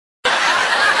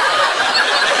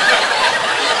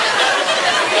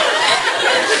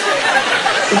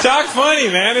You talk funny,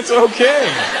 man. It's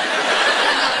okay.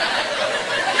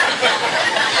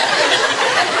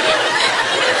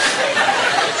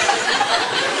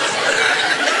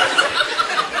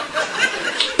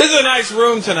 This is a nice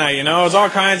room tonight, you know. There's all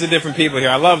kinds of different people here.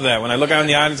 I love that. When I look out in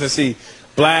the audience, I see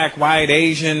black, white,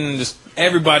 Asian, just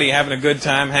everybody having a good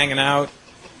time, hanging out.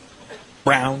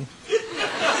 Brown.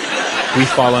 We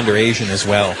fall under Asian as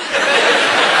well.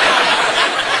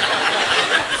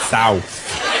 South.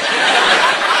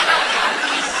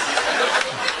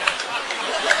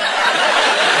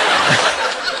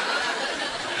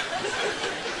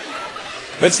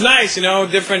 But it's nice, you know,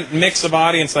 different mix of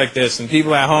audience like this, and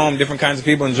people at home, different kinds of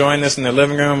people enjoying this in their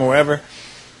living room or wherever.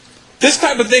 This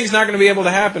type of thing's not going to be able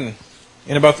to happen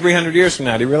in about 300 years from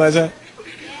now. Do you realize that?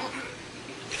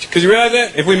 Because you realize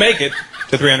that? If we make it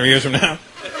to 300 years from now,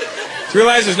 do you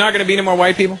realize there's not going to be any more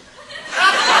white people?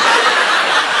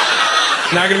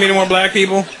 Not going to be any more black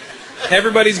people?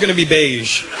 Everybody's going to be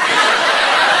beige.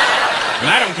 And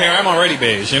I don't care, I'm already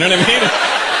beige, you know what I mean?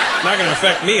 It's not going to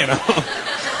affect me at all.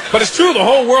 But it's true, the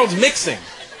whole world's mixing.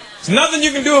 There's nothing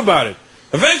you can do about it.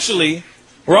 Eventually,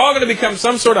 we're all going to become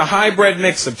some sort of hybrid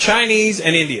mix of Chinese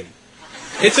and Indian.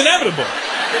 It's inevitable.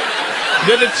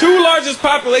 They're the two largest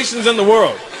populations in the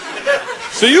world.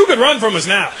 So you could run from us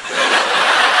now.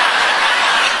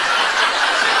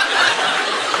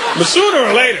 But sooner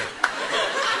or later,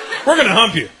 we're going to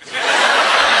hump you.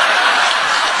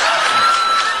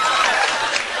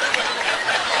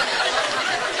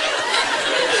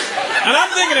 And I'm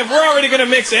thinking if we're already going to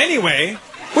mix anyway,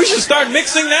 we should start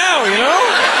mixing now, you know?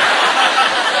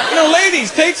 You know,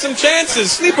 ladies, take some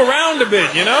chances, sleep around a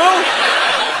bit, you know?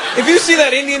 If you see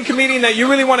that Indian comedian that you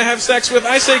really want to have sex with,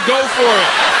 I say go for it.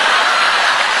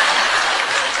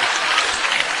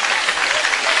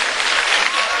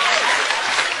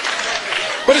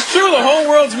 But it's true, the whole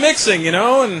world's mixing, you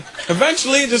know, and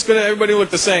eventually just gonna everybody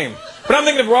look the same. But I'm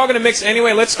thinking if we're all going to mix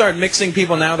anyway, let's start mixing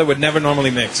people now that would never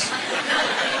normally mix.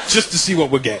 Just to see what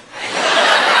we'll get.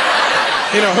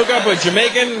 You know, hook up a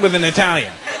Jamaican with an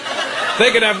Italian.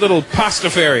 They could have little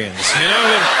pastafarians, you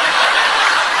know?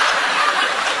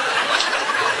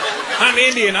 I'm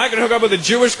Indian. I could hook up with a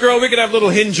Jewish girl. We could have little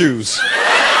Hindus.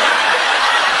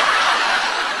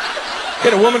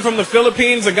 Get a woman from the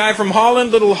Philippines, a guy from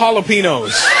Holland, little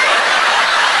jalapenos.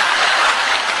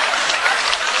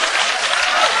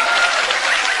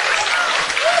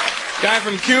 Guy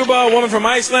from Cuba, a woman from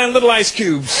Iceland, little ice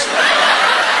cubes.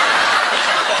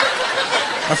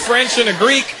 A French and a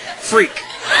Greek, freak.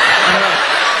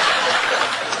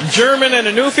 German and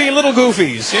a Newfie, little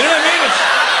goofies. You know what I mean?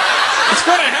 It's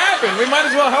going to happen. We might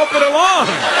as well help it along.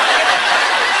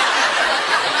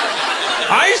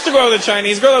 I used to go with a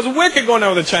Chinese girl. I was wicked going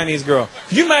out with a Chinese girl.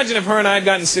 Could you imagine if her and I had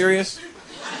gotten serious?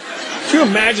 Could you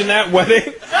imagine that wedding?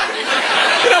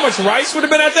 You know how much rice would have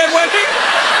been at that wedding?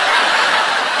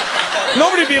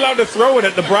 Nobody'd be allowed to throw it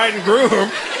at the bride and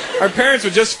groom. Our parents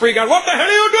would just freak out. What the hell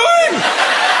are you doing?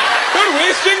 You're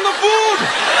wasting the food.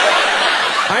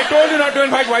 I told you not to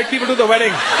invite white people to the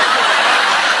wedding.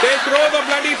 They throw the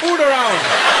bloody food around.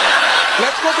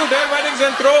 Let's go to their weddings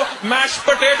and throw mashed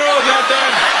potatoes at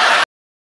them.